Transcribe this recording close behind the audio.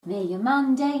May your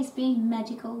Mondays be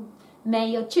magical.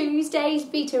 May your Tuesdays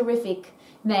be terrific.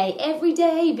 May every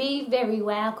day be very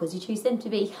wow, because you choose them to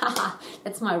be. Haha,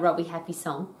 that's my Robbie Happy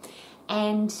song.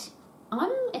 And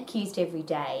I'm accused every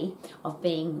day of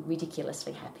being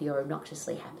ridiculously happy or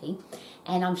obnoxiously happy.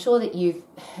 And I'm sure that you've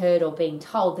heard or been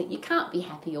told that you can't be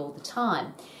happy all the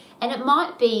time. And it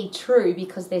might be true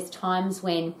because there's times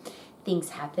when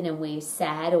things happen and we're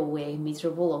sad or we're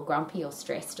miserable or grumpy or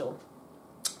stressed or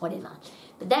whatever.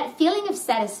 But that feeling of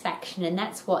satisfaction, and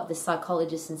that's what the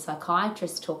psychologists and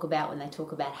psychiatrists talk about when they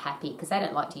talk about happy, because they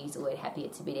don't like to use the word happy,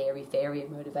 it's a bit airy-fairy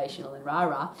and motivational and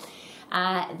rah-rah.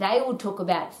 They will talk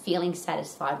about feeling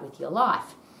satisfied with your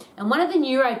life. And one of the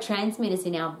neurotransmitters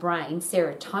in our brain,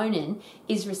 serotonin,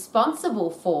 is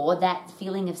responsible for that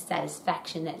feeling of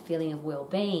satisfaction, that feeling of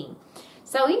well-being.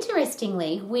 So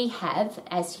interestingly, we have,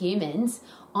 as humans,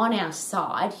 on our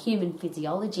side, human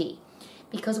physiology.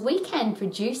 Because we can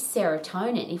produce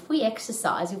serotonin if we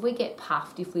exercise, if we get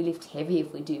puffed, if we lift heavy,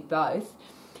 if we do both.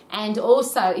 And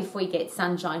also if we get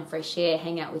sunshine, fresh air,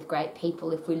 hang out with great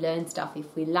people, if we learn stuff,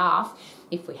 if we laugh,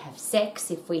 if we have sex,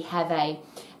 if we have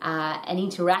an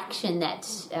interaction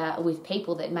with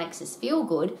people that makes us feel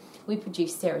good, we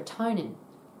produce serotonin.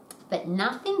 But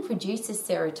nothing produces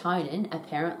serotonin,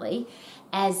 apparently,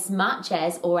 as much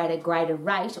as or at a greater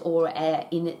rate or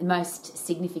in the most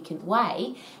significant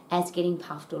way as getting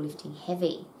puffed or lifting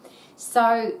heavy.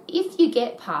 So if you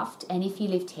get puffed and if you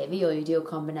lift heavy or you do a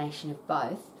combination of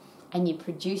both and you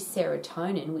produce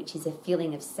serotonin, which is a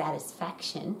feeling of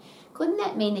satisfaction, couldn't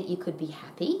that mean that you could be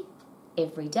happy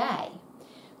every day?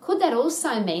 Could that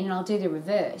also mean, and I'll do the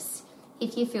reverse,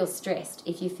 if you feel stressed,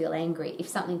 if you feel angry, if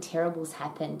something terrible's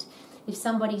happened, if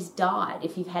somebody's died,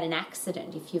 if you've had an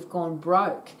accident, if you've gone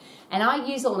broke. And I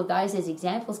use all of those as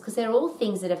examples because they're all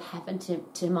things that have happened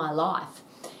to my life.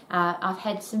 I've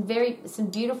had some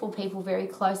beautiful people very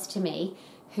close to me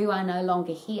who are no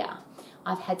longer here.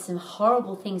 I've had some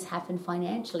horrible things happen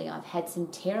financially. I've had some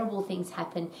terrible things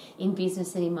happen in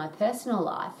business and in my personal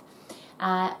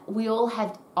life. We all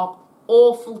have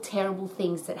awful, terrible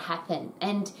things that happen.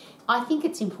 And I think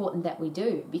it's important that we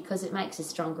do because it makes us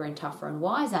stronger and tougher and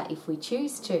wiser if we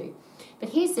choose to. But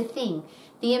here's the thing,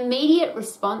 the immediate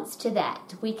response to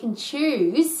that, we can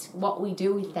choose what we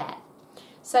do with that.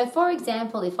 So for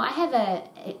example, if I have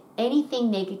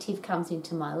anything negative comes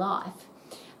into my life,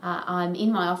 I'm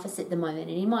in my office at the moment,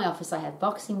 and in my office I have a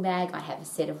boxing bag, I have a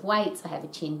set of weights, I have a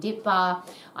chin dip bar,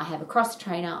 I have a cross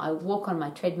trainer, I walk on my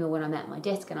treadmill when I'm at my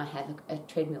desk, and I have a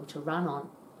treadmill to run on.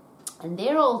 And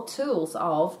they're all tools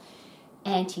of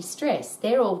anti-stress.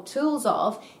 They're all tools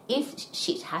of, if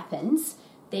shit happens,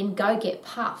 then go get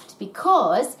puffed.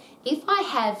 Because if I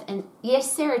have, and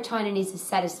yes, serotonin is a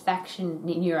satisfaction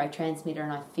neurotransmitter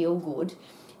and I feel good,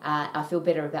 I feel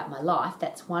better about my life,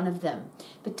 that's one of them.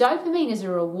 But dopamine is a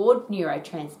reward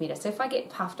neurotransmitter, so if I get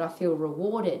puffed, I feel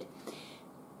rewarded.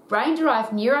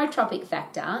 Brain-derived neurotrophic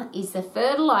factor is the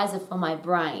fertilizer for my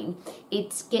brain.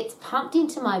 It gets pumped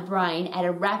into my brain at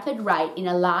a rapid rate in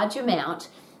a large amount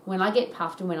when I get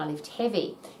puffed and when I lift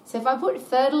heavy. So if I put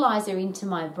fertilizer into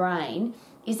my brain,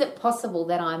 is it possible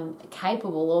that I'm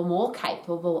capable or more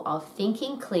capable of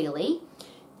thinking clearly,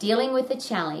 dealing with a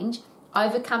challenge,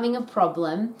 overcoming a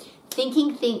problem,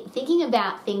 thinking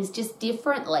about things just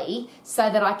differently so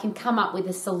that I can come up with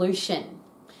a solution?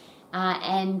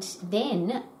 And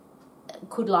then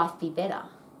could life be better?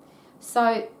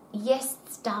 So yes,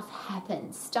 stuff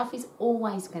happens. Stuff is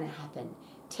always going to happen.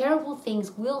 Terrible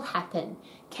things will happen.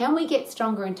 Can we get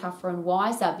stronger and tougher and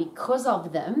wiser because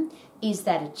of them? Is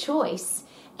that a choice?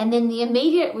 And then the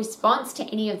immediate response to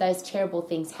any of those terrible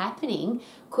things happening,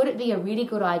 could it be a really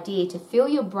good idea to fill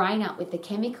your brain up with the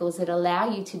chemicals that allow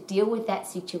you to deal with that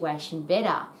situation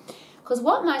better? Because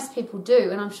what most people do,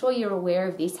 and I'm sure you're aware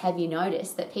of this, have you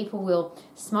noticed that people will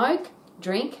smoke,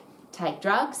 drink, take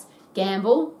drugs,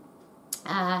 gamble,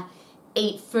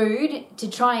 eat food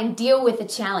to try and deal with a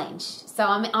challenge. So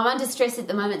I'm under stress at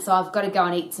the moment, so I've got to go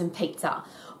and eat some pizza.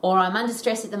 Or I'm under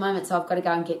stress at the moment, so I've got to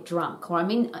go and get drunk. Or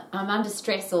I'm under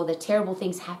stress, or the terrible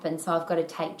things happen, so I've got to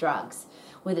take drugs,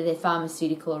 whether they're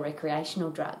pharmaceutical or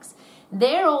recreational drugs.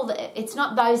 It's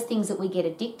not those things that we get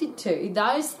addicted to.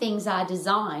 Those things are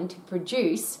designed to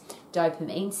produce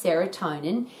dopamine,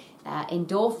 serotonin,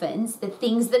 endorphins, the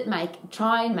things that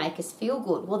try and make us feel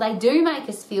good. Well, they do make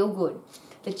us feel good.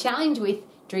 The challenge with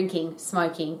drinking,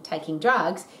 smoking, taking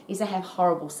drugs is they have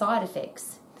horrible side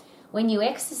effects. When you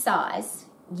exercise,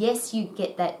 yes, you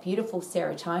get that beautiful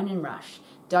serotonin rush,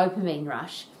 dopamine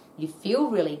rush. You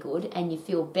feel really good and you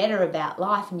feel better about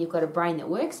life and you've got a brain that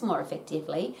works more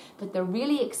effectively. But the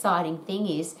really exciting thing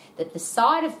is that the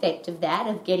side effect of that,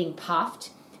 of getting puffed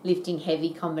lifting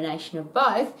heavy combination of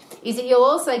both, is that you'll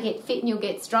also get fit and you'll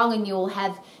get strong and you'll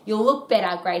look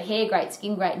better, great hair, great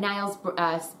skin, great nails,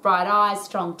 bright eyes,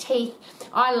 strong teeth.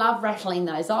 I love rattling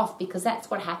those off because that's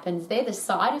what happens. They're the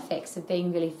side effects of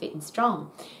being really fit and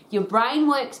strong. Your brain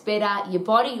works better, your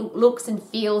body looks and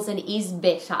feels and is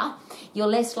better. You're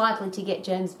less likely to get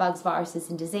germs, bugs, viruses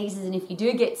and diseases, and if you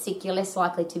do get sick, you're less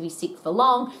likely to be sick for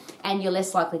long, and you're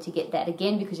less likely to get that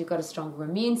again because you've got a stronger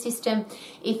immune system.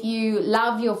 If you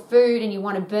love your food and you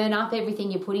want to burn up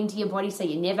everything you put into your body so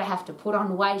you never have to put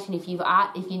on weight, and if you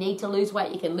need to lose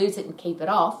weight, you can lose it and keep it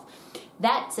off,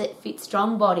 that's a fit,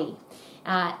 strong body.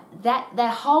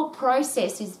 That whole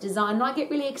process is designed, and I get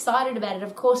really excited about it.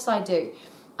 Of course I do.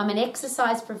 I'm an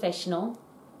exercise professional.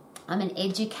 I'm an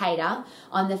educator.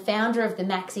 I'm the founder of the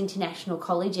Max International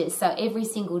Colleges. So every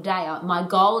single day, my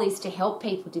goal is to help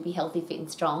people to be healthy, fit and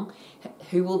strong,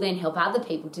 who will then help other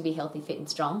people to be healthy, fit and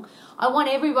strong. I want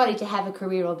everybody to have a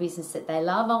career or business that they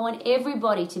love. I want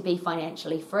everybody to be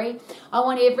financially free. I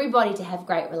want everybody to have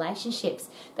great relationships.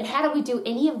 But how do we do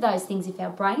any of those things if our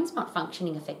brain's not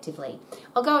functioning effectively?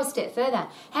 I'll go a step further.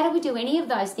 How do we do any of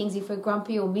those things if we're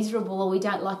grumpy or miserable or we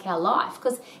don't like our life?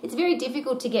 Because it's very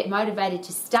difficult to get motivated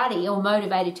to study or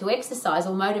motivated to exercise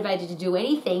or motivated to do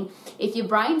anything if your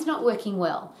brain's not working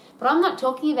well. But I'm not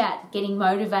talking about getting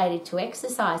motivated to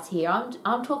exercise here.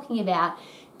 I'm talking about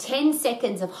 10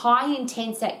 seconds of high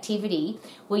intense activity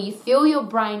where you fill your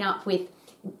brain up with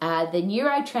the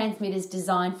neurotransmitters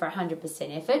designed for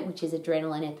 100% effort, which is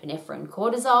adrenaline, epinephrine,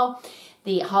 cortisol,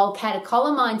 the whole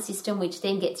catecholamine system, which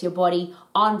then gets your body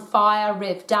on fire,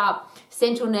 revved up,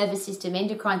 central nervous system,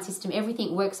 endocrine system,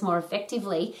 everything works more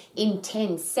effectively in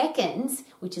 10 seconds,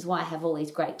 which is why I have all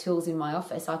these great tools in my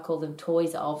office. I call them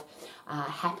toys of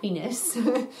happiness.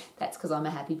 That's because I'm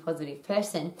a happy, positive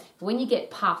person. But when you get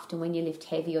puffed and when you lift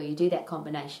heavy or you do that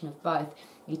combination of both,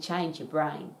 you change your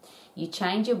brain. You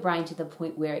change your brain to the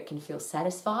point where it can feel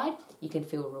satisfied, you can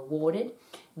feel rewarded,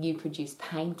 you produce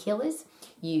painkillers,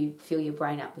 you fill your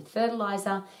brain up with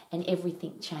fertilizer, and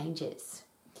everything changes.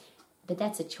 But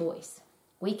that's a choice.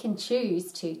 We can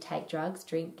choose to take drugs,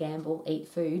 drink, gamble, eat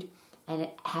food, and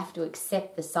have to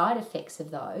accept the side effects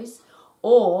of those,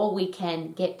 or we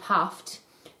can get puffed,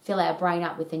 fill our brain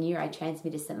up with the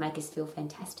neurotransmitters that make us feel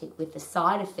fantastic with the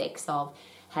side effects of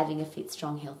having a fit,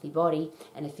 strong, healthy body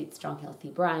and a fit, strong, healthy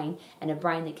brain, and a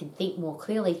brain that can think more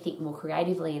clearly, think more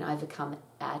creatively, and overcome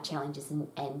challenges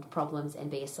and problems and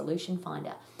be a solution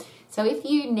finder. So if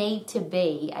you need to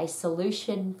be a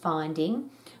solution finding,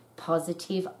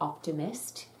 positive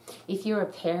optimist, if you're a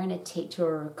parent, a teacher,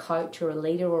 or a coach, or a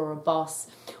leader, or a boss,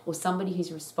 or somebody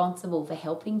who's responsible for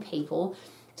helping people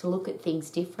to look at things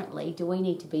differently, do we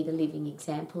need to be the living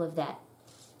example of that?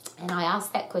 And I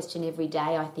ask that question every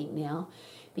day, I think now,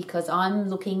 because I'm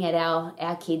looking at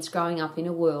our kids growing up in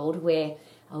a world where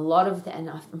a lot of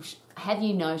have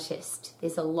you noticed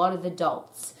there's a lot of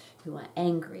adults who are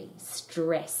angry,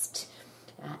 stressed,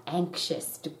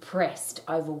 anxious, depressed,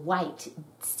 overweight,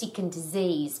 sick and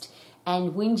diseased,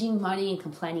 and whinging, moaning and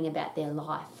complaining about their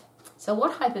life. So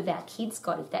what hope have our kids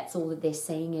got if that's all that they're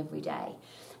seeing every day?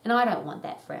 And I don't want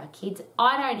that for our kids.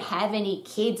 I don't have any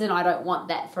kids and I don't want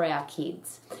that for our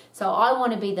kids. So I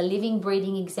want to be the living,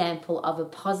 breathing example of a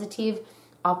positive,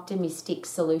 optimistic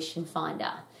solution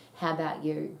finder. How about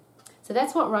you? So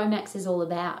that's what Romax is all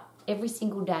about. Every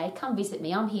single day, come visit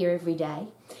me. I'm here every day.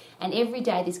 And every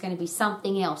day there's going to be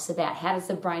something else about how does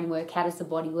the brain work, how does the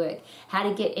body work, how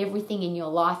to get everything in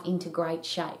your life into great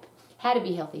shape. How to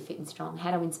be healthy, fit and strong, how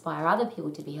to inspire other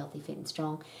people to be healthy, fit and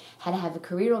strong, how to have a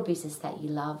career or business that you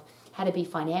love, how to be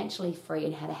financially free,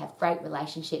 and how to have great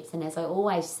relationships. And as I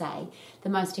always say, the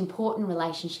most important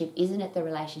relationship isn't it the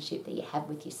relationship that you have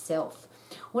with yourself.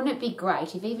 Wouldn't it be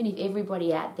great if even if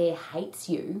everybody out there hates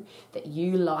you, that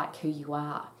you like who you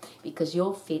are because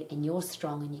you're fit and you're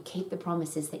strong and you keep the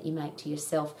promises that you make to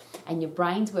yourself and your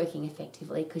brain's working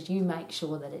effectively because you make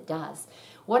sure that it does.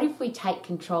 What if we take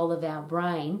control of our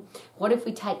brain? What if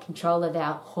we take control of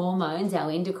our hormones,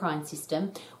 our endocrine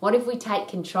system? What if we take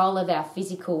control of our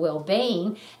physical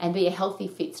well-being and be a healthy,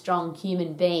 fit, strong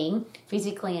human being,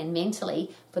 physically and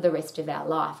mentally, for the rest of our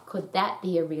life? Could that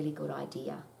be a really good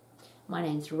idea? My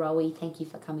name's Rowie. Thank you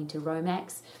for coming to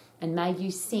Romax. And may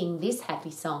you sing this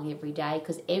happy song every day,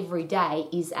 because every day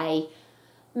is a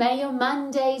may your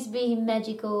Mondays be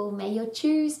magical, may your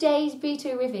Tuesdays be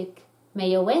terrific, may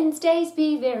your Wednesdays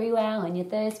be very well, and your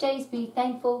Thursdays be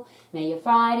thankful, may your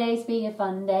Fridays be a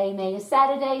fun day, may your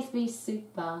Saturdays be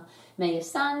super, may your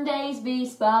Sundays be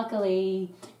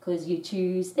sparkly, because you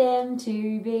choose them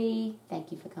to be.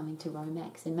 Thank you for coming to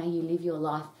Romax, and may you live your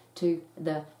life to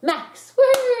the max.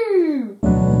 Woo!